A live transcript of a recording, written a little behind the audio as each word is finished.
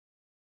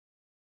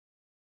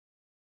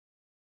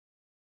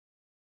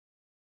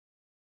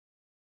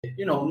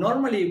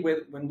normally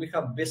when we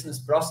have business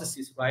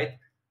processes, right,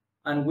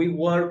 and we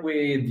work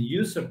with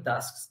user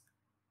tasks,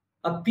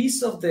 a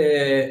piece of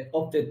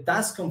the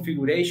task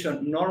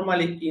configuration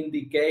normally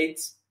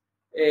indicates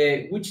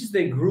which is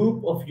the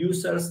group of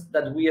users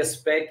that we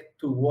expect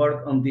to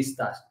work on this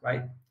task,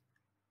 right?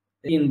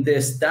 In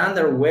the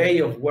standard way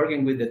of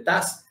working with the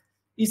task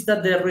is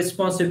that the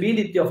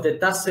responsibility of the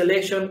task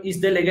selection is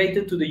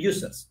delegated to the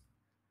users.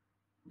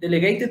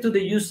 Delegated to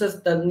the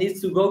users that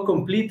needs to go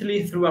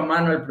completely through a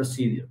manual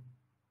procedure.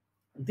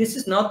 This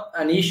is not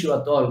an issue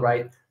at all,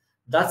 right?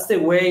 That's the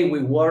way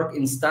we work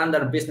in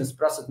standard business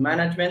process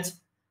management.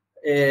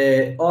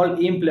 All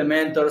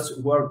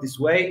implementers work this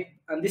way,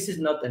 and this is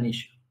not an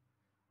issue.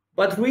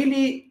 But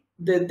really,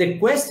 the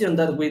question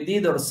that we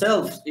did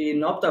ourselves in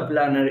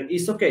OptaPlanner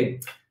is,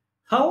 okay,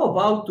 how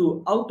about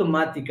to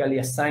automatically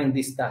assign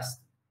this task?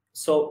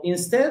 So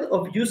instead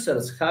of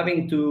users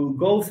having to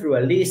go through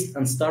a list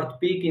and start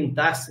picking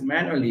tasks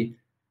manually,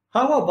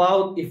 how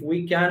about if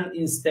we can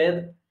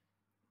instead,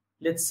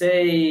 let's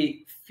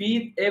say,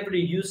 feed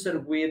every user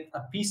with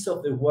a piece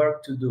of the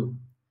work to do,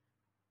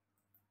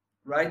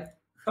 right?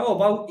 How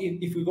about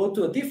if we go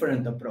to a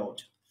different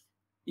approach?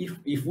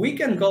 If we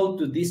can go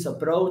to this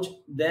approach,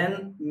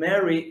 then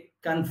Mary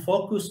can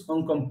focus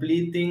on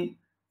completing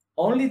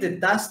only the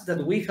tasks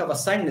that we have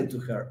assigned to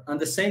her, and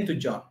the same to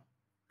John,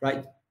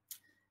 right?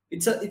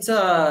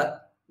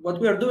 What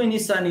we are doing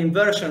is an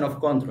inversion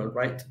of control,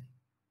 right?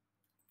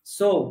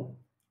 So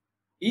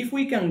if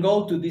we can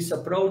go to this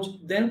approach,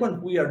 then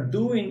what we are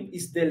doing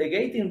is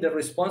delegating the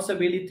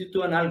responsibility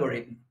to an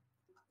algorithm.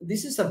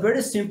 This is a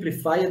very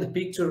simplified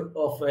picture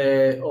of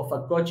a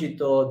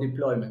Kogito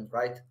deployment,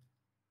 right?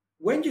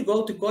 When you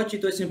go to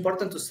Kogito, it's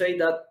important to say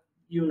that,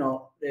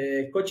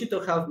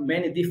 Kogito have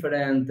many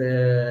different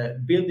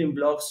building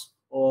blocks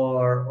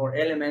or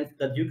elements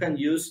that you can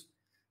use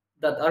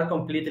that are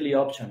completely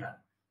optional.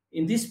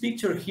 In this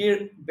picture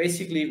here,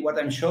 basically what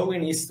I'm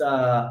showing is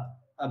a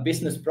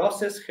business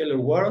process, Hello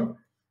World,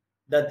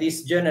 that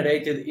is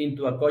generated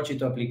into a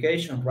Kogito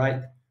application,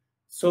 right?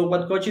 So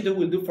what Kogito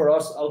will do for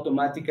us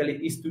automatically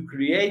is to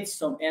create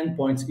some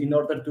endpoints in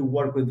order to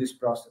work with this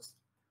process.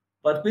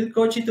 But with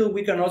Kogito,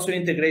 we can also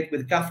integrate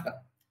with Kafka.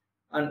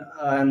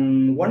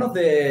 And one of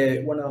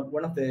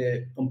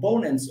the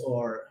components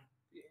or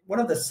one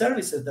of the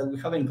services that we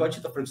have in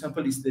Kogito, for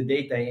example, is the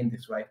data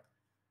index, right?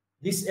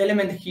 This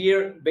element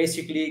here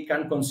basically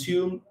can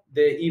consume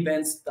the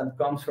events that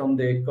come from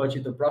the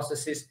Kogito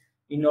processes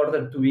in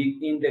order to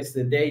index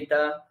the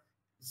data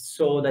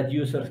so that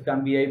users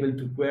can be able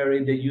to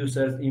query the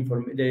user's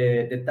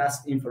the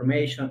task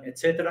information,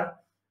 etc.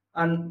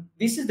 And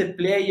this is the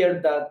player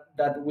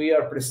that we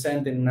are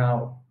presenting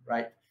now,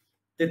 right?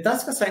 The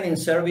task assigning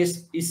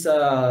service is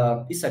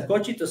a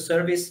Kogito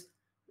service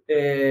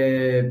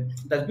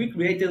that we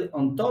created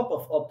on top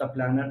of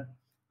OptaPlanner.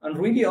 And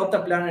really,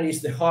 OptaPlanner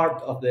is the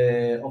heart of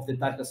the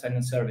task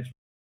assigning service.